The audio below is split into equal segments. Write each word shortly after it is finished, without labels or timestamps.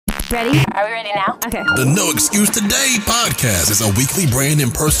Ready? Are we ready now? Okay. The No Excuse Today podcast is a weekly brand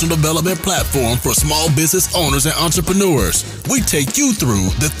and personal development platform for small business owners and entrepreneurs. We take you through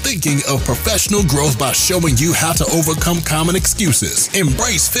the thinking of professional growth by showing you how to overcome common excuses,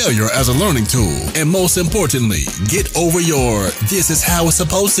 embrace failure as a learning tool, and most importantly, get over your "this is how it's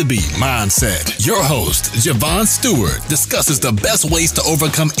supposed to be" mindset. Your host, Javon Stewart, discusses the best ways to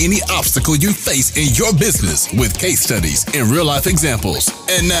overcome any obstacle you face in your business with case studies and real-life examples.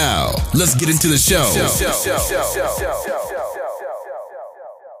 And now, let's get into the show.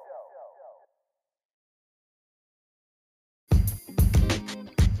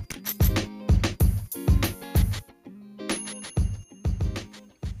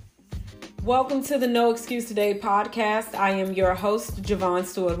 Welcome to the No Excuse Today podcast. I am your host, Javon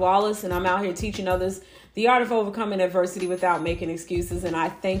Stewart Wallace, and I'm out here teaching others the art of overcoming adversity without making excuses. And I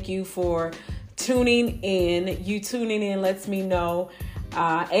thank you for tuning in. You tuning in lets me know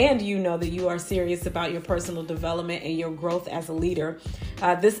and you know that you are serious about your personal development and your growth as a leader.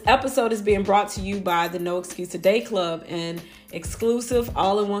 This episode is being brought to you by the No Excuse Today Club, an exclusive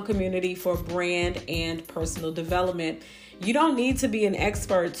all-in-one community for brand and personal development. You don't need to be an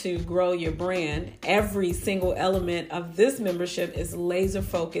expert to grow your brand. Every single element of this membership is laser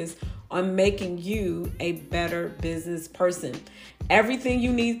focused on making you a better business person. Everything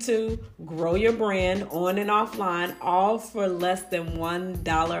you need to grow your brand on and offline, all for less than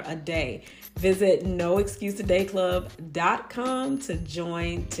 $1 a day. Visit noexcusetodayclub.com to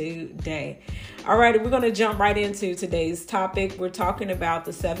join today. All right, we're going to jump right into today's topic. We're talking about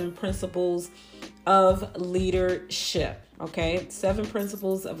the 7 principles of leadership. Okay, 7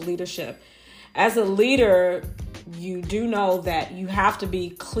 principles of leadership. As a leader, you do know that you have to be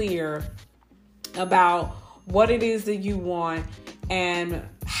clear about what it is that you want and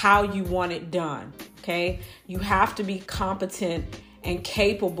how you want it done. Okay, you have to be competent and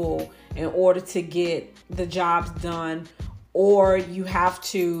capable in order to get the jobs done, or you have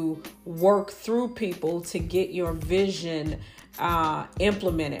to work through people to get your vision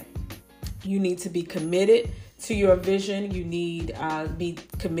implemented. You need to be committed to your vision. You need be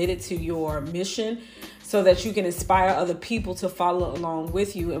committed to your mission so that you can inspire other people to follow along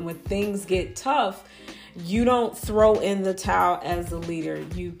with you. And when things get tough, you don't throw in the towel as a leader.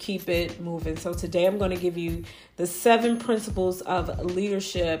 You keep it moving. So today I'm going to give you the 7 principles of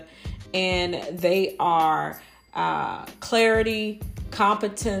leadership, and they are clarity,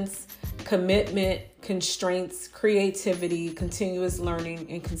 competence, commitment, constraints, creativity, continuous learning,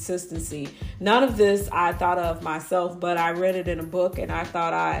 and consistency. None of this I thought of myself, but I read it in a book and I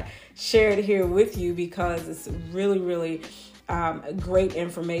thought I'd share it here with you because it's really, really great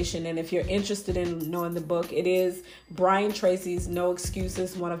information. And if you're interested in knowing the book, it is Brian Tracy's No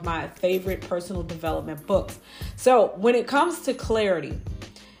Excuses, one of my favorite personal development books. So when it comes to clarity,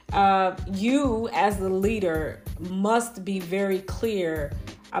 you as the leader must be very clear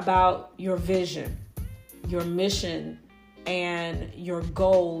about your vision, your mission, and your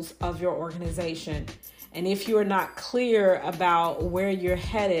goals of your organization. And if you are not clear about where you're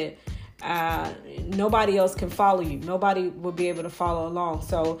headed, nobody else can follow you. Nobody will be able to follow along.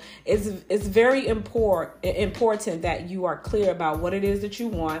 So it's very important that you are clear about what it is that you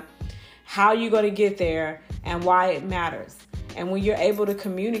want, how you're going to get there, and why it matters. And when you're able to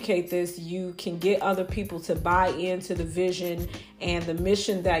communicate this, you can get other people to buy into the vision and the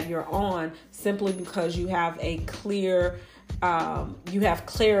mission that you're on, simply because you have a clear, you have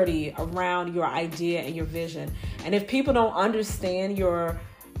clarity around your idea and your vision. And if people don't understand your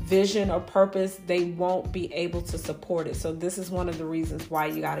vision or purpose, they won't be able to support it. So this is one of the reasons why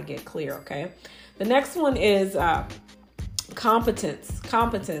you got to get clear. Okay. The next one is competence.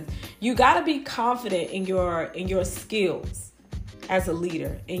 You got to be confident in your skills as a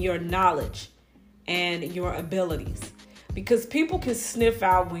leader, in your knowledge and your abilities, because people can sniff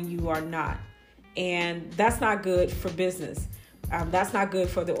out when you are not. And that's not good for business. That's not good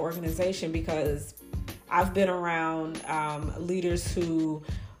for the organization, because I've been around leaders who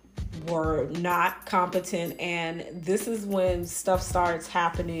were not competent, and this is when stuff starts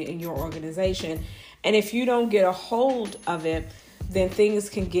happening in your organization. And if you don't get a hold of it, then things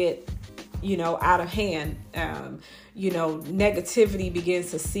can get out of hand. Negativity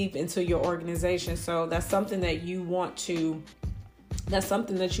begins to seep into your organization. So that's something that you want to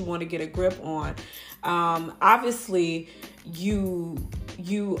get a grip on. Obviously, you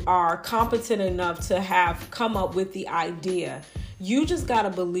are competent enough to have come up with the idea. You just got to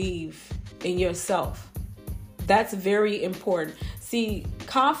believe in yourself. That's very important. See,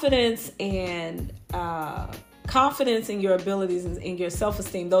 confidence and Confidence in your abilities and in your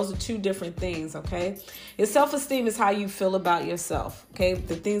self-esteem, those are two different things, okay? Your self-esteem is how you feel about yourself, okay?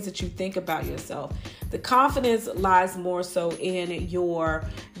 The things that you think about yourself. The confidence lies more so in your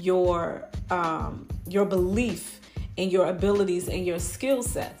belief in your abilities and your skill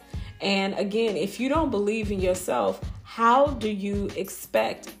set. And again, if you don't believe in yourself, how do you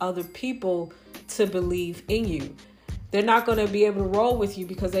expect other people to believe in you? They're not going to be able to roll with you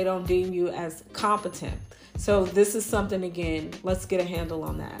because they don't deem you as competent. So this is something, again, let's get a handle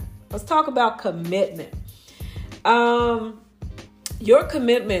on that. Let's talk about commitment. Your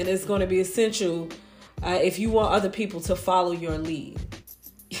commitment is going to be essential if you want other people to follow your lead.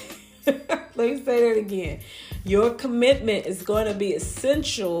 Let me say that again. Your commitment is going to be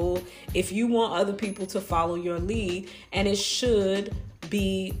essential if you want other people to follow your lead, and it should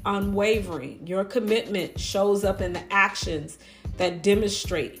be unwavering. Your commitment shows up in the actions that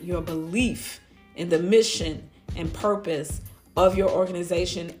demonstrate your belief in the mission and purpose of your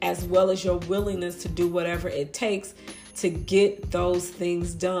organization, as well as your willingness to do whatever it takes to get those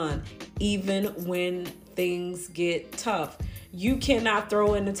things done, even when things get tough. You cannot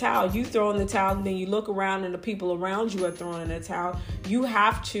throw in the towel. You throw in the towel and then you look around and the people around you are throwing in the towel. You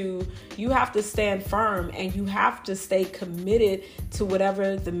have to stand firm, and you have to stay committed to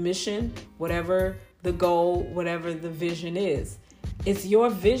whatever the mission, whatever the goal, whatever the vision is. It's your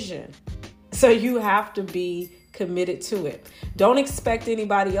vision. So you have to be committed to it. Don't expect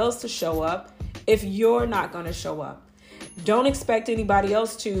anybody else to show up if you're not going to show up. Don't expect anybody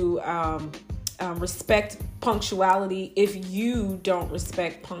else to respect punctuality if you don't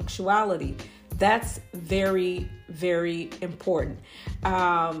respect punctuality. That's very, very important.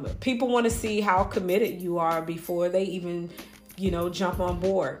 People want to see how committed you are before they even, jump on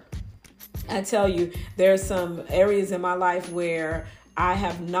board. I tell you, there are some areas in my life where I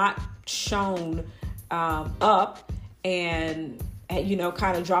have not shown up and,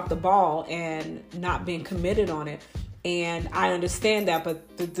 kind of dropped the ball and not been committed on it. And I understand that.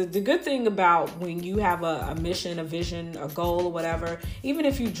 But the good thing about when you have a mission, a vision, a goal, or whatever, even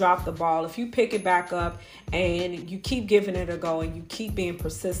if you drop the ball, if you pick it back up and you keep giving it a go and you keep being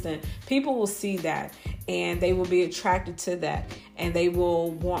persistent, people will see that and they will be attracted to that and they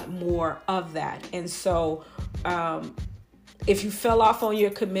will want more of that. And so if you fell off on your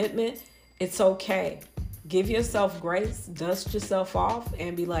commitment, it's okay. Give yourself grace, dust yourself off,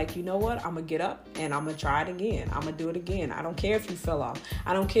 and be like, you know what? I'm going to get up and I'm going to try it again. I'm going to do it again. I don't care if you fell off.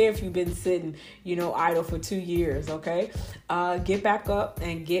 I don't care if you've been sitting, idle for 2 years, okay? Get back up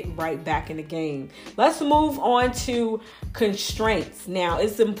and get right back in the game. Let's move on to constraints. Now,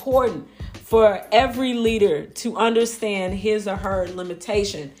 it's important for every leader to understand his or her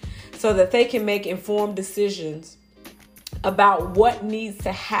limitation so that they can make informed decisions about what needs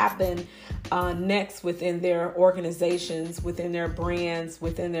to happen next within their organizations, within their brands,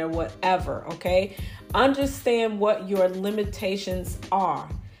 within their whatever, okay? Understand what your limitations are,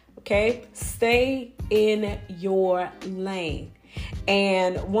 okay? Stay in your lane.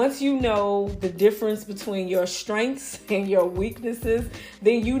 And once you know the difference between your strengths and your weaknesses,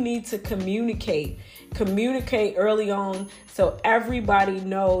 then you need to communicate early on so everybody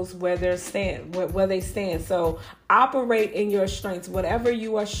knows where they stand. So operate in your strengths. Whatever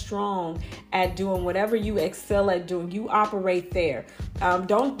you are strong at doing, whatever you excel at doing, you operate there.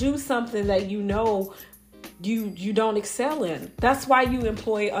 Don't do something that you don't excel in. That's why you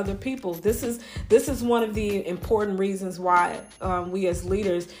employ other people. This is one of the important reasons why we as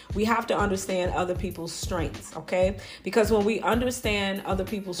leaders, we have to understand other people's strengths, okay? Because when we understand other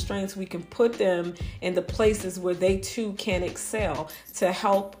people's strengths, we can put them in the places where they too can excel to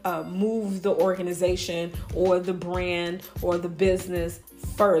help move the organization or the brand or the business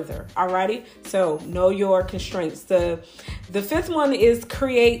further. Alrighty. So know your constraints. The fifth one is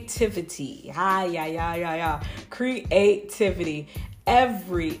creativity. Creativity.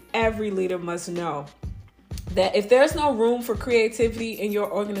 Every leader must know that if there's no room for creativity in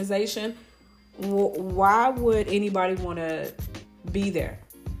your organization, why would anybody want to be there?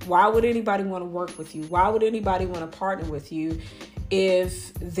 Why would anybody want to work with you? Why would anybody want to partner with you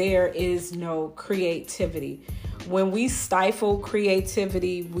if there is no creativity? When we stifle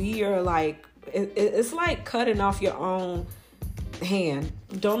creativity, we are like, it's like cutting off your own hand.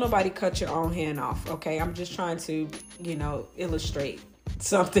 Don't nobody cut your own hand off, okay? I'm just trying to, illustrate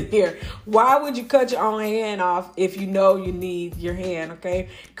something here. Why would you cut your own hand off if you know you need your hand, okay?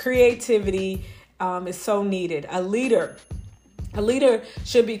 Creativity is so needed. A leader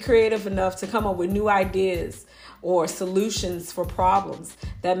should be creative enough to come up with new ideas or solutions for problems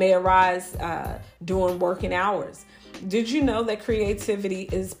that may arise during working hours. Did you know that creativity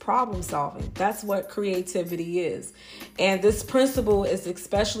is problem solving? That's what creativity is. And this principle is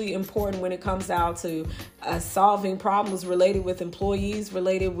especially important when it comes out to solving problems related with employees,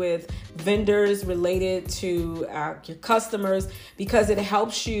 related with vendors, related to your customers, because it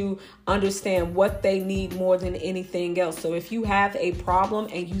helps you understand what they need more than anything else. So if you have a problem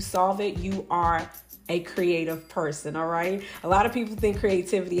and you solve it, you are a creative person, all right? A lot of people think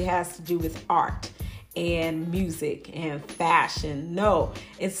creativity has to do with art and music and fashion. No,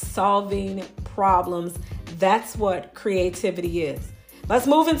 it's solving problems. That's what creativity is. Let's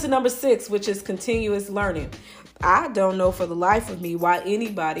move into number 6, which is continuous learning. I don't know for the life of me why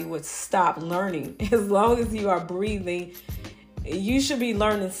anybody would stop learning. As long as you are breathing, you should be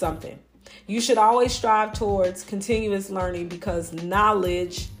learning something. You should always strive towards continuous learning because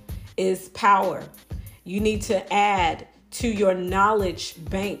knowledge is power. You need to add to your knowledge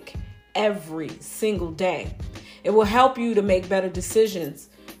bank every single day. It will help you to make better decisions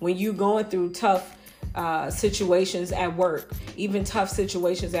when you're going through tough situations at work, even tough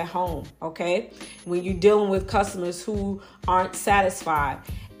situations at home, okay? When you're dealing with customers who aren't satisfied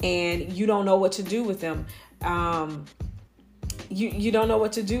and you don't know what to do with them, you don't know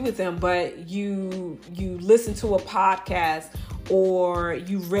what to do with them, but you listen to a podcast or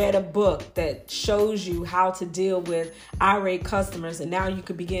you read a book that shows you how to deal with irate customers, and now you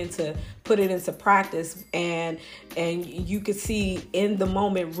could begin to put it into practice, and you could see in the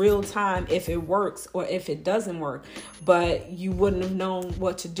moment, real time, if it works or if it doesn't work. But you wouldn't have known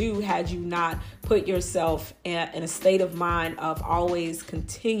what to do had you not put yourself in a state of mind of always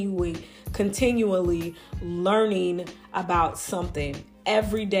continually learning about something.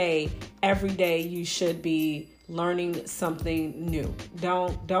 Every day you should be learning something new.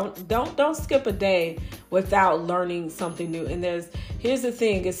 Don't skip a day without learning something new. And here's the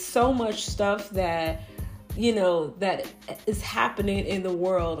thing, it's so much stuff that that is happening in the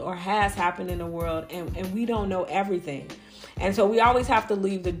world or has happened in the world, and we don't know everything. And so we always have to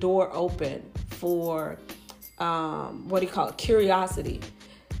leave the door open for curiosity,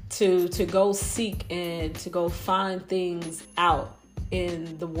 to go seek and to go find things out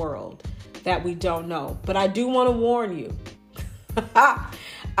in the world that we don't know. But I do want to warn you.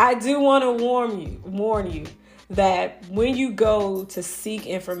 I do want to warn you that when you go to seek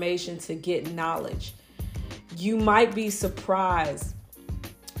information to get knowledge, you might be surprised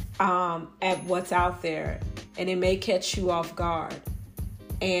at what's out there, and it may catch you off guard.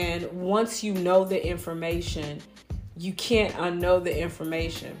 And once you know the information, you can't unknow the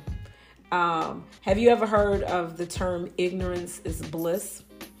information. Have you ever heard of the term ignorance is bliss?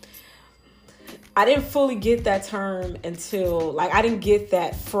 I didn't fully get that term until, I didn't get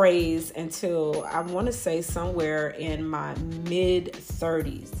that phrase until I want to say somewhere in my mid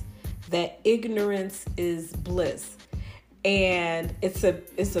 30s, that ignorance is bliss. And it's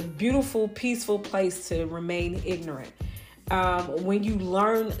a beautiful, peaceful place to remain ignorant. When you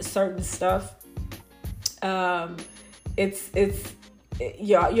learn certain stuff,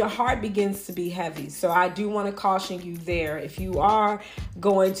 your heart begins to be heavy. So I do want to caution you there. If you are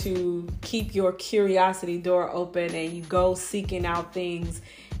going to keep your curiosity door open and you go seeking out things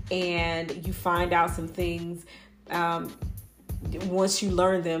and you find out some things, once you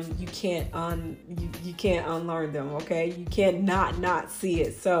learn them, you can't unlearn them. Okay, you can't not see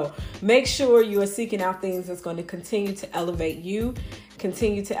it. So make sure you are seeking out things that's going to continue to elevate you,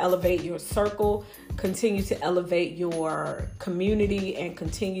 continue to elevate your circle, continue to elevate your community, and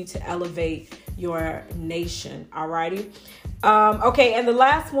continue to elevate your nation. Alrighty. Okay, and the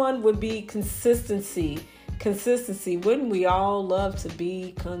last one would be consistency. Consistency. Wouldn't we all love to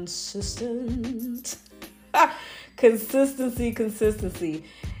be consistent? Consistency.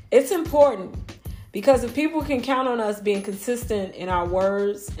 It's important, because if people can count on us being consistent in our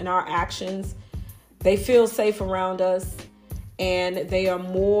words and our actions, they feel safe around us, and they are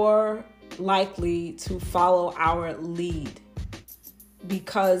more likely to follow our lead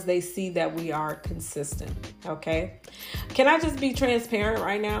because they see that we are consistent. Okay. Can I just be transparent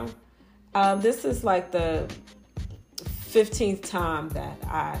right now? This is like the 15th time that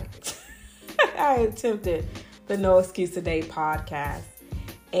I attempted the No Excuse Today podcast,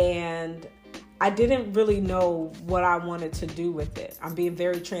 and I didn't really know what I wanted to do with it. I'm being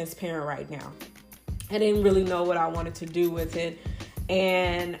very transparent right now. I didn't really know what I wanted to do with it.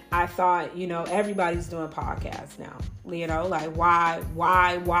 And I thought, everybody's doing podcasts now, like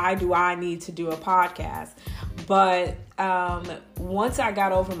why do I need to do a podcast? But once I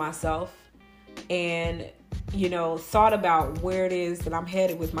got over myself and, thought about where it is that I'm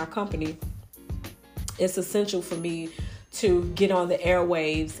headed with my company, it's essential for me to get on the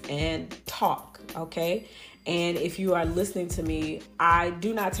airwaves and talk. Okay. And if you are listening to me, I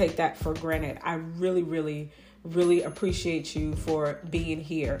do not take that for granted. I really, really, really appreciate you for being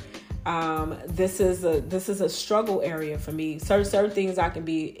here. This is a struggle area for me. Certain things I can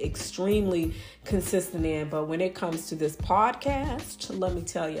be extremely consistent in, but when it comes to this podcast, let me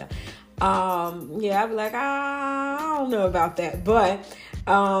tell you, I'd be like, I don't know about that. But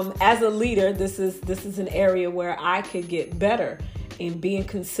as a leader, this is an area where I could get better in being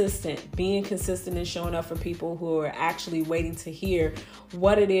consistent and showing up for people who are actually waiting to hear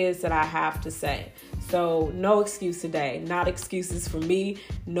what it is that I have to say. So no excuse today, not excuses for me,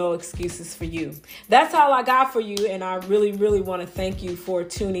 no excuses for you. That's all I got for you. And I really, really want to thank you for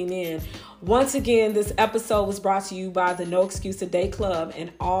tuning in. Once again, this episode was brought to you by the No Excuse Today Club,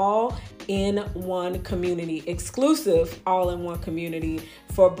 an all-in-one community, exclusive all-in-one community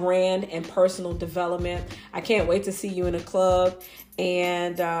for brand and personal development. I can't wait to see you in a club.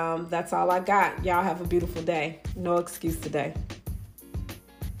 And that's all I got. Y'all have a beautiful day. No excuse today.